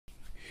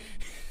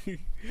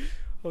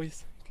Oh,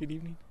 yes. Good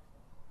evening.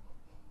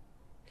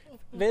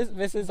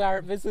 This is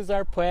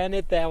our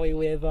planet that we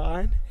live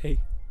on. Hey.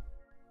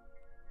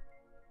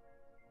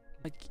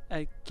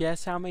 I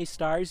guess how many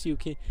stars you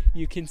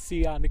can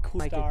see on the cool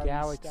like star a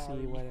galaxy,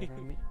 starry. whatever.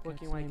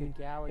 Looking like a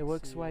galaxy. It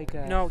looks like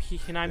a... No,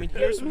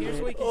 here's what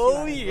you can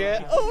Oh see.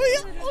 yeah.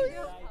 Oh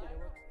yeah.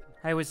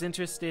 I was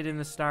interested in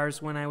the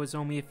stars when I was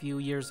only a few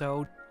years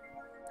old.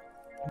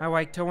 I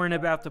like to learn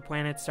about the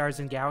planets, stars,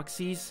 and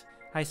galaxies.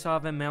 I saw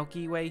the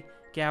Milky Way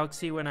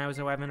galaxy when I was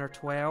 11 or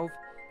 12.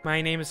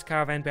 My name is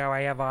Kyle Van Belle.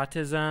 I have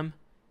autism.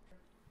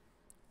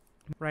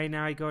 Right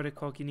now I go to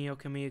Coconino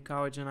Community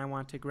College and I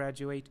want to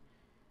graduate.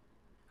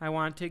 I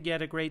want to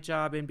get a great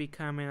job and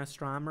become an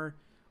astronomer.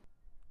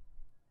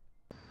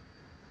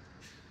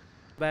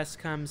 Bus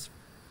comes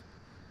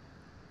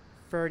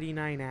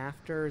 39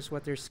 after is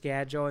what their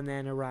schedule, and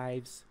then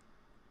arrives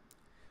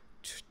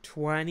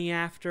 20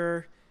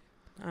 after,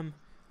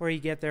 or you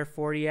get there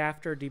 40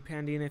 after,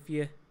 depending if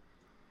you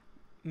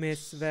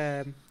miss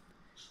the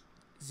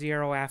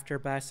 0 after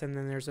bus, and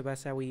then there's a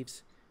bus that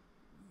leaves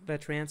the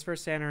transfer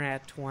center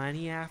at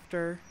 20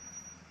 after.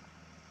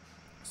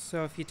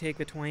 So if you take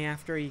the 20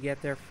 after, you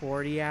get there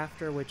 40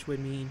 after, which would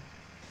mean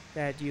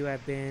that it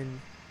had been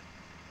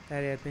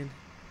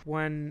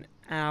 1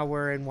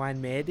 hour and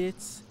 1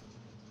 minute.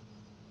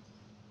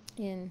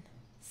 In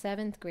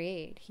 7th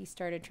grade, he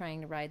started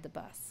trying to ride the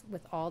bus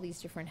with all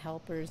these different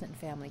helpers and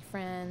family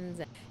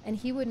friends, and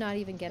he would not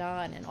even get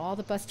on, and all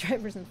the bus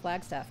drivers and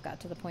Flagstaff got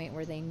to the point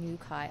where they knew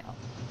Kyle.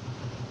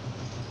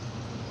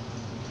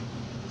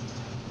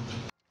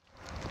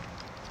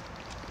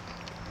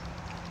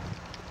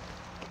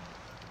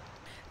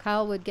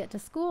 Kyle would get to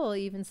school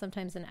even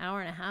sometimes an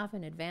hour and a half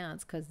in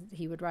advance because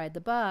he would ride the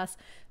bus,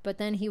 but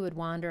then he would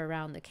wander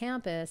around the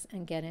campus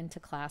and get into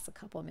class a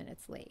couple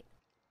minutes late.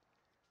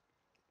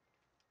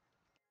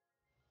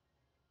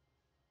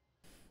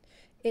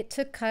 It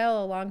took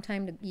Kyle a long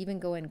time to even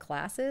go in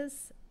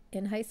classes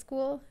in high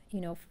school.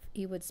 You know,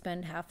 he would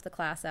spend half the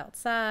class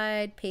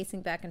outside,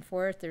 pacing back and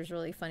forth. There's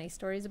really funny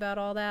stories about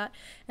all that.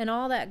 And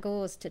all that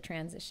goes to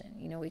transition.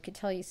 You know, we could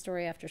tell you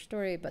story after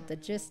story, but the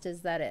gist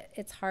is that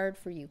it's hard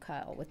for you,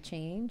 Kyle, with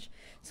change.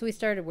 So we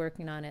started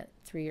working on it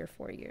 3 or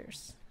 4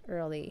 years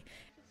early.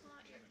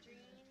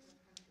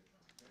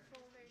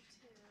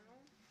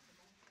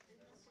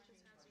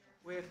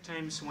 Width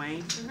times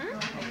length.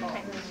 Mm-hmm.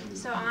 Okay.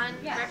 So on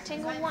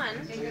rectangle 1,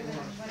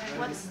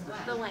 what's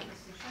the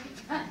length?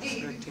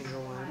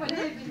 Rectangle 1.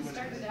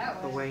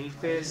 The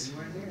length is?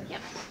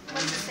 Yep.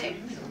 What's the sig?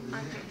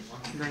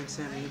 9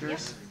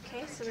 centimeters.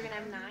 Yep. Okay, so we're going to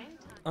have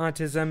 9.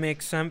 Autism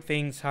makes some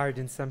things hard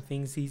and some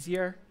things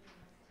easier.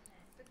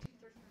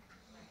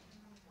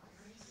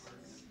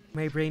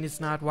 My brain is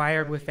not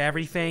wired with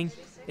everything.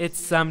 It's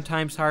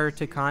sometimes harder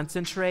to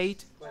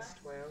concentrate.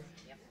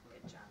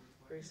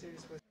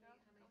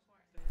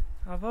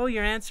 Although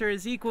your answer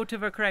is equal to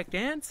the correct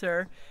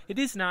answer, it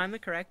is not in the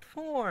correct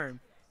form.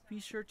 Be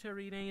sure to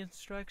read any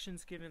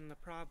instructions given the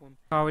problem.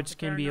 College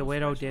can be a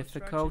little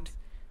difficult,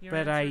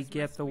 but I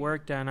get the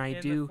work done. I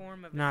do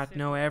not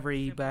know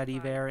everybody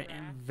there.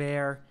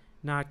 They're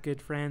not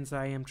good friends.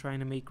 I am trying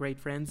to make great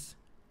friends.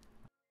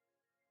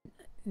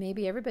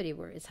 Maybe everybody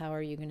worries, how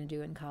are you going to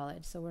do in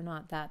college? So we're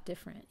not that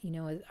different. You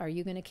know, are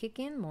you going to kick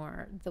in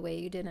more the way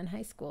you did in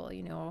high school?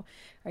 You know,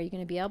 are you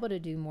going to be able to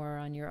do more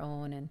on your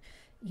own and,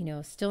 you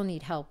know, still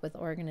need help with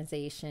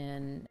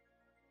organization?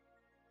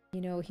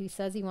 You know, he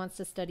says he wants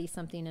to study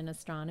something in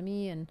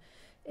astronomy, and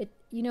it,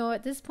 you know,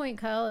 at this point,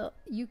 Kyle,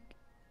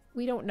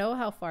 we don't know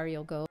how far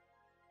you'll go.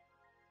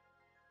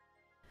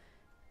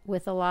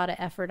 With a lot of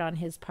effort on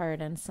his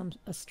part and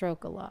a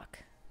stroke of luck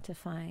to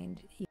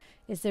find,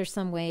 is there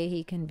some way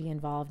he can be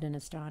involved in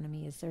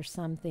astronomy? Is there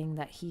something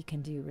that he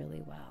can do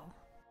really well?